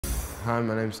Hi,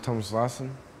 my name's Thomas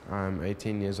Larsen. I'm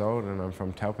 18 years old and I'm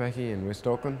from Taupaki in West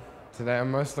Auckland. Today I'm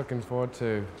most looking forward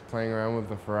to playing around with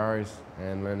the Ferraris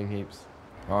and learning heaps.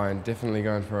 Oh, and definitely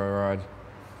going for a ride.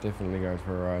 Definitely going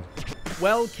for a ride.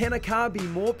 Well, can a car be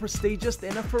more prestigious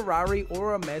than a Ferrari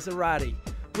or a Maserati?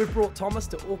 We've brought Thomas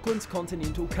to Auckland's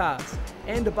Continental Cars,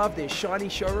 and above their shiny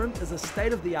showroom is a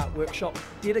state-of-the-art workshop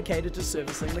dedicated to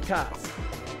servicing the cars.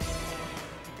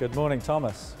 Good morning,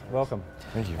 Thomas. Welcome.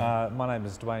 Thank you. My name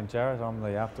is Dwayne Jarrett. I'm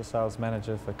the After Sales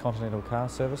Manager for Continental Car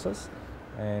Services,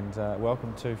 and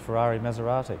welcome to Ferrari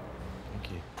Maserati.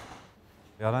 Thank you.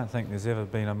 I don't think there's ever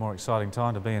been a more exciting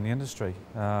time to be in the industry.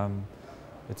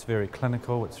 It's very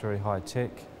clinical, it's very high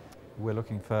tech. We're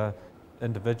looking for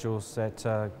individuals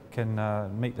that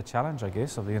can meet the challenge, I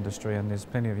guess, of the industry, and there's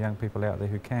plenty of young people out there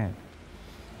who can.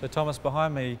 So Thomas,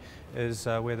 behind me is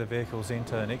where the vehicles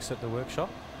enter and exit the workshop,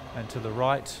 and to the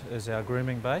right is our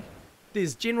grooming bay.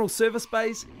 There's general service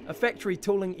bays, a factory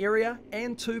tooling area,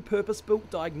 and two purpose-built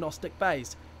diagnostic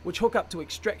bays, which hook up to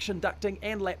extraction ducting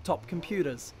and laptop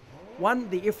computers. One,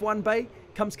 the F1 bay,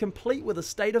 comes complete with a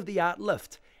state-of-the-art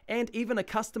lift, and even a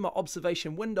customer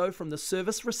observation window from the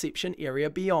service reception area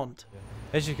beyond.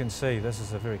 As you can see, this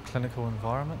is a very clinical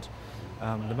environment.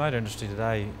 The motor industry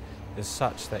today is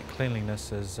such that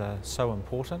cleanliness is so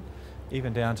important,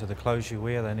 even down to the clothes you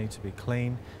wear. They need to be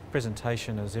clean.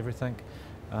 Presentation is everything,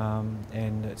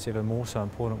 and it's even more so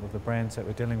important with the brands that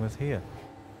we're dealing with here.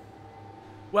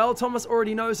 Well, Thomas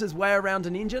already knows his way around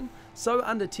an engine, so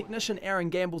under technician Aaron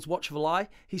Gamble's watchful eye,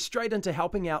 he's straight into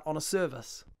helping out on a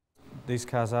service. These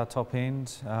cars are top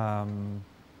end.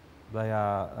 They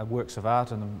are works of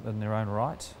art in their own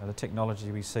right. The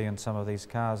technology we see in some of these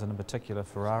cars, and in particular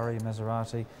Ferrari,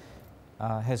 Maserati,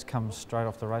 has come straight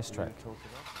off the racetrack.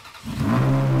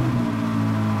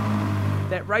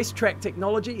 That racetrack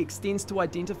technology extends to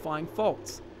identifying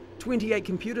faults. 28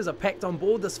 computers are packed on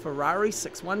board this Ferrari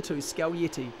 612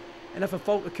 Scaglietti, and if a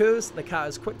fault occurs, the car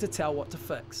is quick to tell what to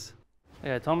fix.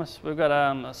 Yeah, Thomas, we've got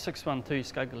a 612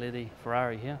 Scaglietti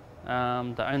Ferrari here.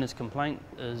 The owner's complaint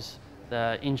is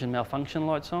the engine malfunction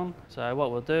light's on. So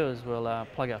what we'll do is we'll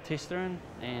plug our tester in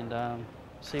and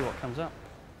see what comes up.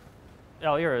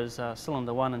 Our error is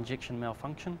cylinder 1 injection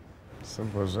malfunction.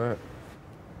 Simple as that.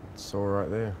 It's all right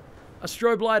there. A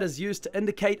strobe light is used to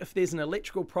indicate if there's an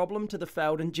electrical problem to the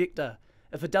failed injector.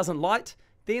 If it doesn't light,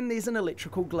 then there's an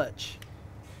electrical glitch.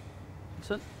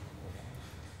 That's it.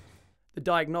 The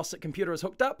diagnostic computer is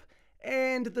hooked up,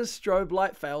 and the strobe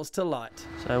light fails to light.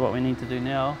 So what we need to do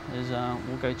now is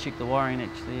we'll go check the wiring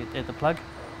actually at the plug.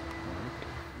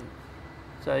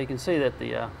 So you can see that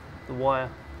the wire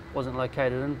wasn't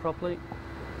located in properly.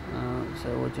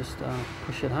 So we'll just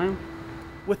push it home.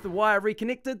 With the wire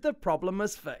reconnected, the problem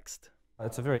is fixed.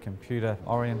 It's a very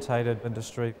computer-orientated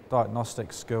industry.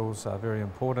 Diagnostic skills are very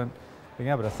important.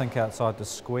 Being able to think outside the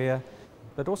square,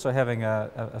 but also having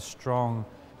a strong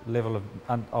level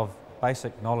of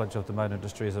basic knowledge of the motor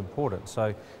industry is important.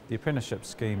 So the apprenticeship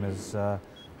scheme is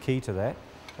key to that.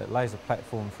 It lays a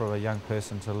platform for a young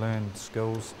person to learn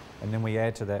skills, and then we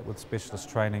add to that with specialist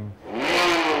training.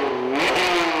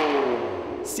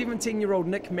 17-year-old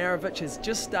Nick Maravich has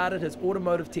just started his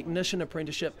automotive technician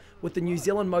apprenticeship with the New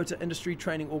Zealand Motor Industry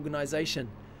Training Organisation.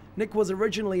 Nick was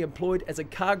originally employed as a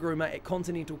car groomer at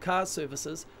Continental Car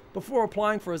Services before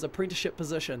applying for his apprenticeship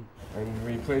position. And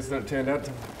were you pleased that it turned out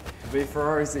to be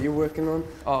Ferraris that you're working on?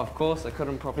 Oh, of course, I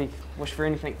couldn't probably wish for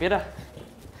anything better.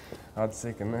 I'd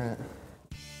second that.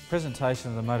 Presentation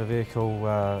of the motor vehicle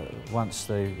once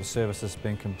the service has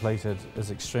been completed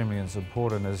is extremely as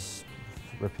important as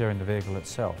repairing the vehicle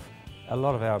itself. A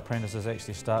lot of our apprentices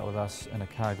actually start with us in a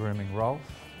car grooming role,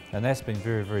 and that's been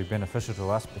very, very beneficial to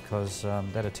us because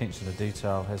that attention to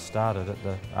detail has started at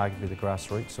arguably the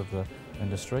grassroots of the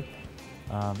industry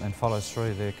and follows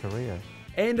through their career.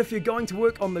 And if you're going to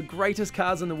work on the greatest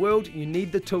cars in the world, you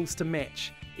need the tools to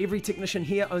match. Every technician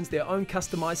here owns their own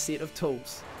customised set of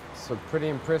tools. It's a pretty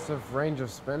impressive range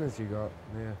of spinners you got,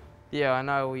 yeah. Yeah, I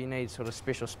know you need sort of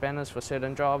special spanners for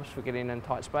certain jobs, for getting in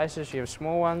tight spaces. You have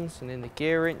small ones and then the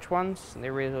gear wrench ones, and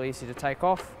they're really easy to take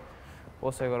off.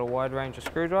 Also got a wide range of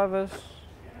screwdrivers.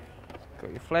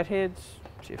 Got your flatheads,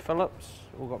 your Phillips,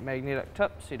 all got magnetic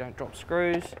tips so you don't drop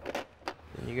screws.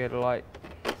 Then you go to like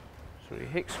sort of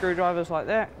hex screwdrivers like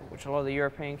that, which a lot of the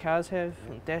European cars have,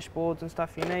 and dashboards and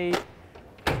stuff you need.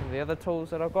 Some of the other tools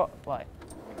that I've got, like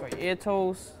got your air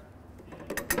tools,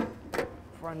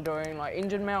 for undoing like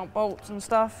engine mount bolts and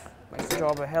stuff. Makes the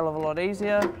job a hell of a lot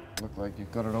easier. Look like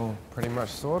you've got it all pretty much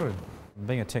sorted.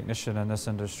 Being a technician in this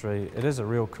industry, it is a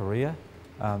real career.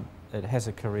 It has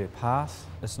a career path.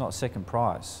 It's not second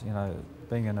prize. You know,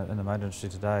 being in the motor industry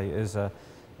today is a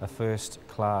a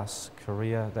first-class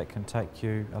career that can take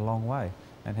you a long way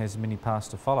and has many paths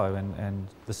to follow, and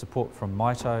the support from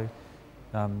Maito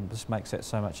just makes that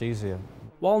so much easier.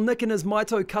 While Nick and his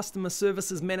Maito Customer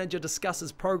Services Manager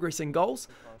discusses progress and goals,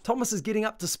 Thomas is getting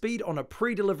up to speed on a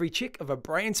pre-delivery check of a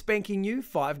brand spanking new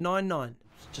 599.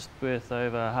 It's just worth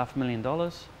over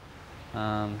 $500,000.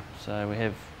 So we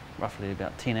have roughly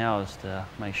about 10 hours to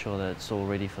make sure that it's all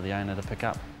ready for the owner to pick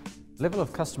up. Level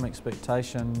of customer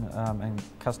expectation and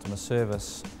customer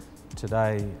service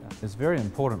today is a very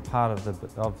important part of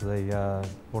the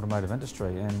automotive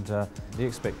industry, and the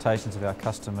expectations of our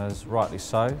customers, rightly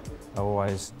so, are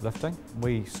always lifting.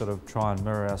 We sort of try and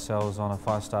mirror ourselves on a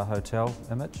five-star hotel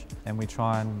image, and we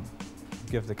try and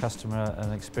give the customer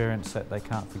an experience that they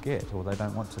can't forget or they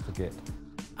don't want to forget.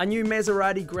 A new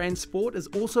Maserati Grand Sport is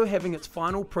also having its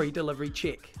final pre-delivery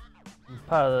check.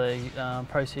 Part of the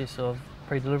process of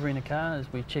pre-delivering a car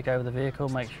is we check over the vehicle,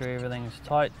 make sure everything's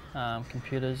tight,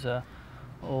 computers are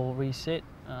all reset,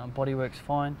 bodywork's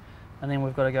fine, and then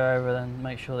we've got to go over and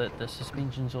make sure that the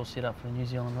suspension's all set up for the New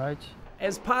Zealand roads.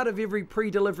 As part of every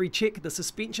pre-delivery check, the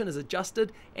suspension is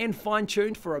adjusted and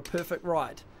fine-tuned for a perfect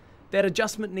ride. That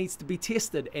adjustment needs to be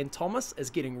tested, and Thomas is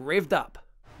getting revved up.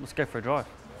 Let's go for a drive.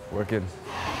 Wicked.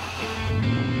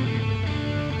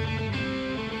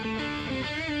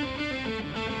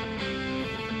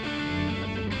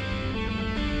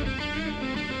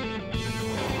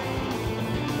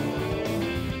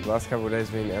 The last couple of days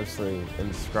have been absolutely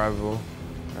indescribable.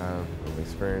 I've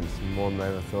experienced more than I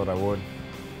ever thought I would.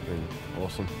 It's been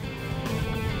awesome.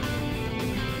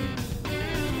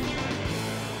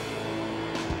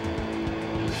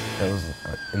 That was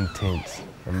intense,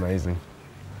 amazing,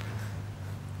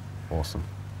 awesome.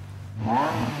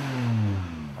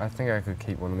 I think I could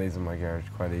keep one of these in my garage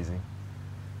quite easy.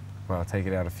 Well, I'll take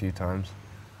it out a few times.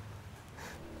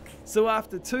 So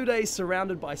after 2 days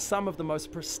surrounded by some of the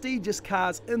most prestigious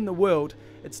cars in the world,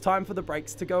 it's time for the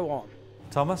brakes to go on.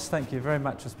 Thomas, thank you very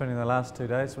much for spending the last 2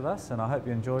 days with us, and I hope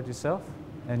you enjoyed yourself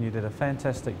and you did a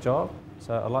fantastic job.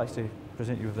 So I'd like to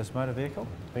present you with this motor vehicle.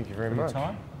 Thank you very For your much.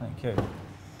 time. Thank you.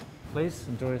 Please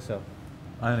enjoy yourself.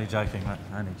 Only joking, mate,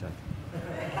 only joking.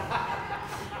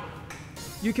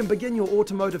 You can begin your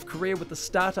automotive career with the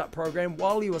startup program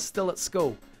while you are still at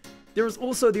school. There is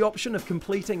also the option of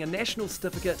completing a national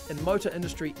certificate in motor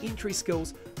industry entry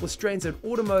skills with strands in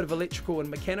automotive electrical and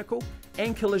mechanical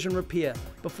and collision repair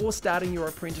before starting your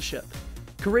apprenticeship.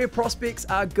 Career prospects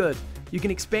are good. You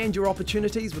can expand your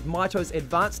opportunities with Maito's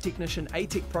Advanced Technician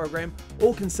ATEC program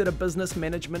or consider business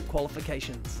management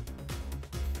qualifications.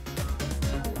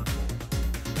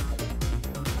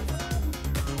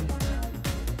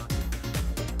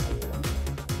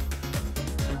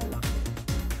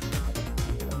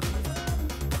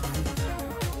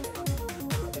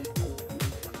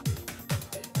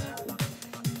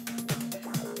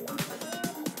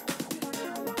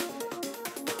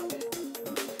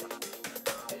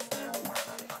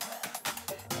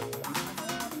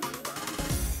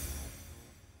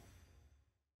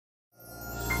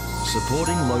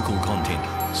 Supporting local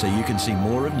content so you can see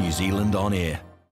more of New Zealand on air.